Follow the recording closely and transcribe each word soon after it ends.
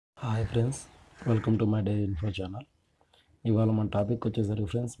Hi friends, welcome to my day info channel. ఇవాళ మన topic వచ్చేసరికి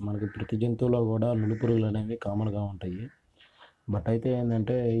ఫ్రెండ్స్, మనకి ప్రతి జంతువులో కూడా నులిపురుగులు అనేవి కామన్గా ఉంటాయి. బట్ అయితే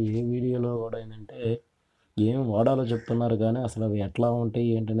ఏంటంటే ఏ వీడియోలో కూడా ఏంటంటే ఏం వాడాలో చెప్తున్నారు కానీ అసలు అవి ఎట్లా ఉంటాయి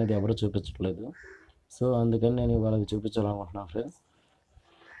ఏంటనేది ఎవరు చూపించట్లేదు. సో అందుకని నేను ఇవాళ చూపించాలనుకుంటున్నాను ఫ్రెండ్స్.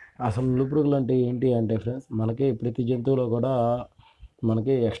 అసలు నులిపురుగులు అంటే ఏంటి అంటే ఫ్రెండ్స్, మనకి ప్రతి జంతువులో కూడా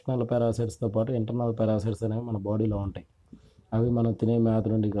మనకి ఎక్స్టర్నల్ పారాసైట్స్తో పాటు ఇంటర్నల్ పారాసైట్స్ అనేవి మన బాడీలో ఉంటాయి. అవి మనం తినే మేత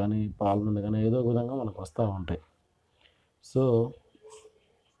నుండి కానీ పాల నుండి కానీ ఏదో ఒక విధంగా మనకు వస్తూ ఉంటాయి. సో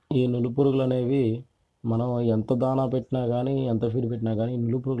ఈ నులిపురుగులు అనేవి మనం ఎంత దానా పెట్టినా కానీ ఎంత ఫీడ్ పెట్టినా కానీ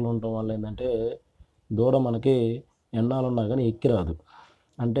నులిపురుగులు ఉండటం వల్ల ఏంటంటే దూడ మనకి ఎన్నాళ్ళున్నా కానీ ఎక్కిరాదు,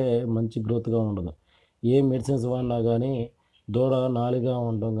 అంటే మంచి గ్రోత్గా ఉండదు. ఏ మెడిసిన్స్ వాడినా కానీ దూడ నాలుగా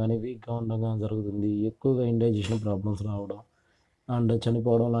ఉండడం కానీ వీక్గా ఉండడం కానీ జరుగుతుంది. ఎక్కువగా ఇండైజెషన్ ప్రాబ్లమ్స్ రావడం అండ్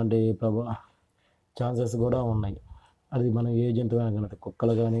చనిపోవడం లాంటి ఛాన్సెస్ కూడా ఉన్నాయి. అది మనం ఏ జంతువు అయినా కానీ,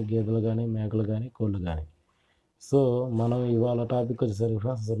 కుక్కలు కానీ, గేదెలు కానీ, మేకలు కానీ, కోళ్ళు కానీ. సో మనం ఇవాళ టాపిక్ వచ్చేసరికి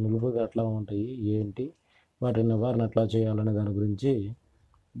ఫ్రెండ్స్, అసలు నులిపురుగులు ఎట్లా ఉంటాయి, ఏంటి, వాటి నివారణ ఎట్లా చేయాలనే దాని గురించి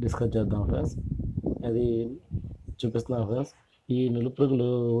డిస్కస్ చేద్దాం ఫ్రెండ్స్. అది చూపిస్తున్నాను ఫ్రెండ్స్. ఈ నులిపురుగులు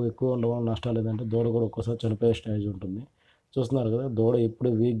ఎక్కువ ఉండడం వల్ల నష్టాలు ఏంటంటే దూడ కూడా ఒక్కోసారి చనిపోయే స్టేజ్ ఉంటుంది. చూస్తున్నారు కదా, దూడ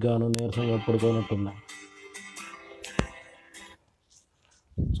ఎప్పుడు వీక్గాను నీరసంగా పడుకోనట్టుంది.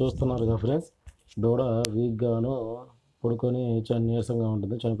 చూస్తున్నారు కదా ఫ్రెండ్స్, దూడ వీక్గాను పడుకొని నీరసంగా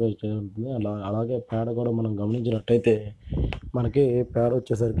ఉంటుంది, చనిపోయి ఉంటుంది. అలాగే పేడ కూడా మనం గమనించినట్టయితే మనకి పేడ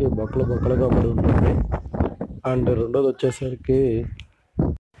వచ్చేసరికి బొక్కలుగా పడి ఉంటుంది. అండ్ రెండోది వచ్చేసరికి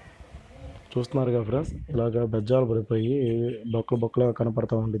చూస్తున్నారు కదా ఫ్రెండ్స్, ఇలాగ బెజ్జాలు పడిపోయి బొక్కలుగా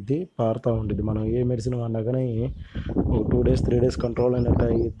కనపడుతూ ఉండిద్ది, పారుతూ ఉండిద్ది. మనం ఏ మెడిసిన్ వాడినా కానీ ఒక 2 days 3 days కంట్రోల్ అయినట్టు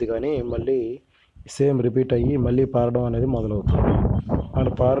అయ్యిద్ది, కానీ మళ్ళీ సేమ్ రిపీట్ అయ్యి మళ్ళీ పారడం అనేది మొదలవుతుంది. అండ్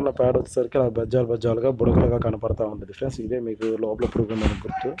పారిన పేడ వచ్చేసరికి అలా బెజ్జాలుగా బుడగలుగా కనపడతా ఉంటుంది ఫ్రెండ్స్. ఇదే మీకు లోపల పురుగు ఉందని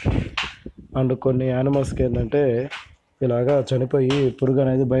గుర్తు. అండ్ కొన్ని యానిమల్స్కి ఏంటంటే ఇలాగా చనిపోయి పురుగు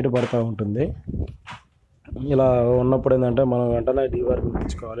అనేది బయటపడతా ఉంటుంది. ఇలా ఉన్నప్పుడు ఏంటంటే మనం వెంటనే డీవార్మింగ్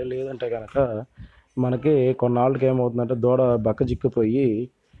తెచ్చుకోవాలి. లేదంటే కనుక మనకి కొన్నాళ్ళకి ఏమవుతుందంటే దూడ బక్క చిక్కిపోయి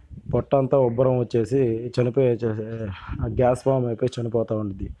పొట్టంతా ఉబ్బరం వచ్చేసి చనిపోయే గ్యాస్ ఫామ్ అయిపోయి చనిపోతూ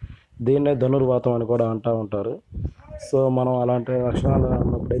ఉంటుంది. దీన్నే ధనుర్వాతం అని కూడా అంటూ ఉంటారు. సో మనం అలాంటి లక్షణాలు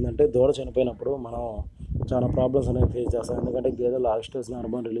ఉన్నప్పుడు ఏంటంటే దూడ చనిపోయినప్పుడు మనం చాలా ప్రాబ్లమ్స్ అనేవి ఫేస్ చేస్తాం. ఎందుకంటే గేదెలు ఆక్సిటోసిన్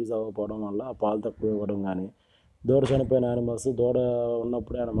హార్మోన్ రిలీజ్ అవ్వకపోవడం వల్ల పాలు తక్కువ ఇవ్వడం కానీ, దూడ చనిపోయిన యానిమల్స్ దూడ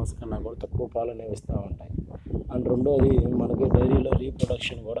ఉన్నప్పుడు యానిమల్స్ కన్నా కూడా తక్కువ పాలు అనేవి ఇస్తూ ఉంటాయి. అండ్ రెండోది మనకి డైరీలో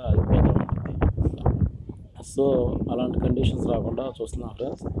రీప్రొడక్షన్ కూడా అయిపోతూ ఉంటుంది. సో అలాంటి కండిషన్స్ రాకుండా చూస్తున్నాం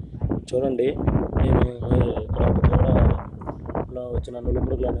ఫ్రెండ్స్. చూడండి, నేను ఇక్కడ దూడలో వచ్చిన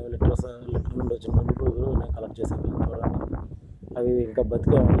నులిపురుగులు అనేవి లీటర్ నుండి వచ్చిన నులిపురుగులు నేను కలెక్ట్ చేశాను. చూడండి, అవి ఇంకా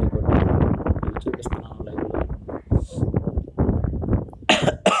బతికే ఉన్నాయి. కొన్ని ఇవి చూపిస్తున్నాను లైవ్లో.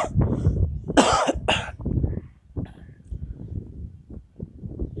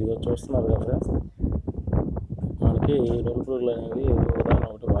 ఇదో చూస్తున్నారు కదా ఫ్రెండ్స్, మనకి నులిపురుగులు అనేవి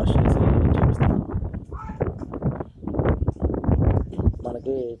ఒకటి వాష్ చేసి చూపిస్తున్నాను.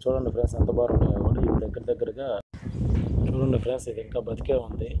 మనకి చూడండి ఫ్రెండ్స్ ఎంత బాగున్నాయో కూడా. ఇవి దగ్గరగా చూడండి ఫ్రెండ్స్, ఇది ఇంకా బతికే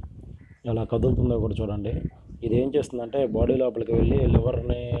ఉంది. ఎలా కదులుతుందో కూడా చూడండి. ఇది ఏం చేస్తుందంటే బాడీ లోపలికి వెళ్ళి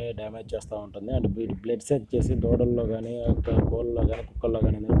లివర్ని డ్యామేజ్ చేస్తూ ఉంటుంది. అండ్ బ్లడ్ సెక్ చేసి దూడల్లో కానీ, కోళ్ళలో కానీ, కుక్కల్లో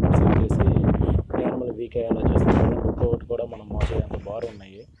కానీ బ్లడ్ సెక్ చేసి యానిమల్ వీక్ అయ్యేలా చేస్తుంది. ఇంకొకటి కూడా మనం మోసేంత బారు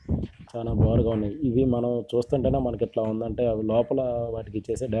ఉన్నాయి, చాలా బారుగా ఉన్నాయి. ఇవి మనం చూస్తుంటేనే మనకి ఎట్లా ఉందంటే అవి లోపల వాటికి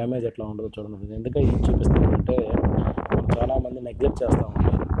చేసే డ్యామేజ్ ఎట్లా ఉండదో చూడండి. ఎందుకంటే ఇది చూపిస్తుందంటే చాలామంది నెగ్లెక్ట్ చేస్తూ ఉంటారు.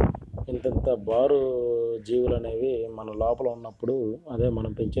 ఇంత బారు జీవులు అనేవి మన లోపల ఉన్నప్పుడు, అదే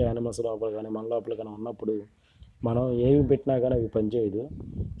మనం పెంచే యానిమల్స్ లోపల కానీ మన లోపల కానీ ఉన్నప్పుడు మనం ఏమి పెట్టినా కానీ అవి పనిచేయదు.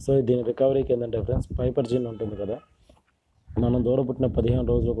 సో దీని రికవరీకి ఏంటంటే ఫ్రెండ్స్, పైపర్జిన్ ఉంటుంది కదా, మనం దూడ పుట్టిన 15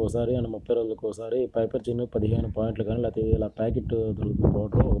 రోజులకు ఒకసారి అండ్ 30 రోజులకు ఒకసారి పైపర్జిన్ 15 పాయింట్లు కానీ, లేకపోతే ఇలా ప్యాకెట్ దొరుకుతుంది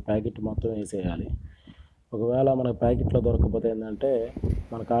పౌడర్, ఒక ప్యాకెట్ మొత్తం వేసేయాలి. ఒకవేళ మనకు ప్యాకెట్లో దొరకకపోతే ఏంటంటే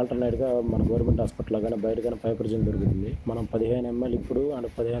మనకు ఆల్టర్నేట్గా మన గవర్నమెంట్ హాస్పిటల్లో కానీ బయట కానీ పైపర్జిన్ దొరుకుతుంది. మనం 15 ml ఇప్పుడు అండ్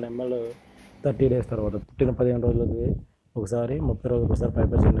 15 ml 30 days తర్వాత, పుట్టిన 15 రోజులకి ఒకసారి 30 రోజులకు ఒకసారి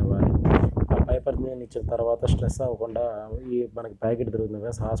పైపర్జిన్ ఇవ్వాలి. ఆ పైపర్జిన్ ఇచ్చిన తర్వాత స్ట్రెస్ అవ్వకుండా ఈ మనకి ప్యాకెట్ దొరుకుతుంది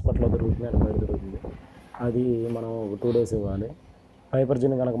కదా, హాస్పిటల్లో దొరుకుతుంది అండ్ బయట దొరుకుతుంది, అది మనం ఒక 2 days ఇవ్వాలి.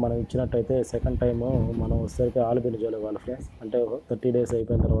 పైపర్జిన్ కనుక మనం ఇచ్చినట్టయితే సెకండ్ టైము మనం వచ్చేసరికి ఆల్బెండజోల్ ఇవ్వాలి ఫ్రెండ్స్. అంటే 30 days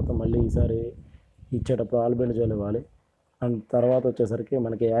అయిపోయిన తర్వాత మళ్ళీ ఈసారి ఇచ్చేటప్పుడు ఆల్బెండజోల్ ఇవ్వాలి. అండ్ తర్వాత వచ్చేసరికి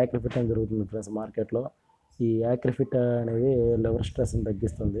మనకి యాక్రిఫిట్ అని జరుగుతుంది ఫ్రెండ్స్ మార్కెట్లో. ఈ యాక్రిఫిట్ అనేది లివర్ స్ట్రెస్ని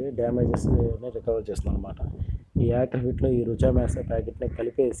తగ్గిస్తుంది, డ్యామేజెస్ని రికవర్ చేస్తుంది అనమాట. ఈ యాక్రిఫిట్లో ఈ రుచామాక్స్ ప్యాకెట్ని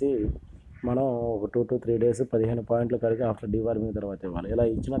కలిపేసి మనం ఒక 2 to 3 days 15 పాయింట్లు కలిగి ఆఫ్టర్ డీవార్మింగ్ తర్వాత ఇవ్వాలి. ఇలా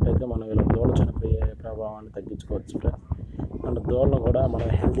ఇచ్చినట్టయితే మనం ఇలా దూడ చనిపోయే ప్రభావాన్ని తగ్గించుకోవచ్చు ఫ్రెండ్స్. అండ్ దోళ్ళను కూడా మనం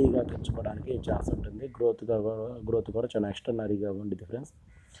హెల్తీగా పెంచుకోవడానికి ఛాన్స్ ఉంటుంది. గ్రోత్ కూడా చాలా ఎక్స్ట్రానరీగా ఉంటుంది ఫ్రెండ్స్.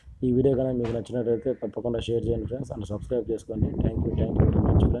 ఈ వీడియో కానీ మీకు నచ్చినట్లయితే తప్పకుండా షేర్ చేయండి ఫ్రెండ్స్, అండ్ సబ్స్క్రైబ్ చేసుకోండి. Thank you very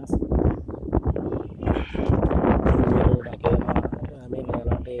much friends. మీరు నాకు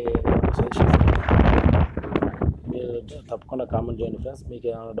ఎలాంటి సజెషన్స్ మీరు తప్పకుండా కామెంట్ చేయండి ఫ్రెండ్స్. మీకు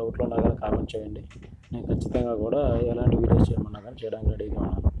ఏమైనా డౌట్లు ఉన్నా కానీ కామెంట్ చేయండి. నేను ఖచ్చితంగా కూడా ఎలాంటి వీడియోస్ చేయమన్నా కానీ చేయడానికి రెడీగా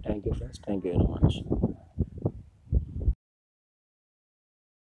ఉన్నాను. Thank you friends, thank you very much.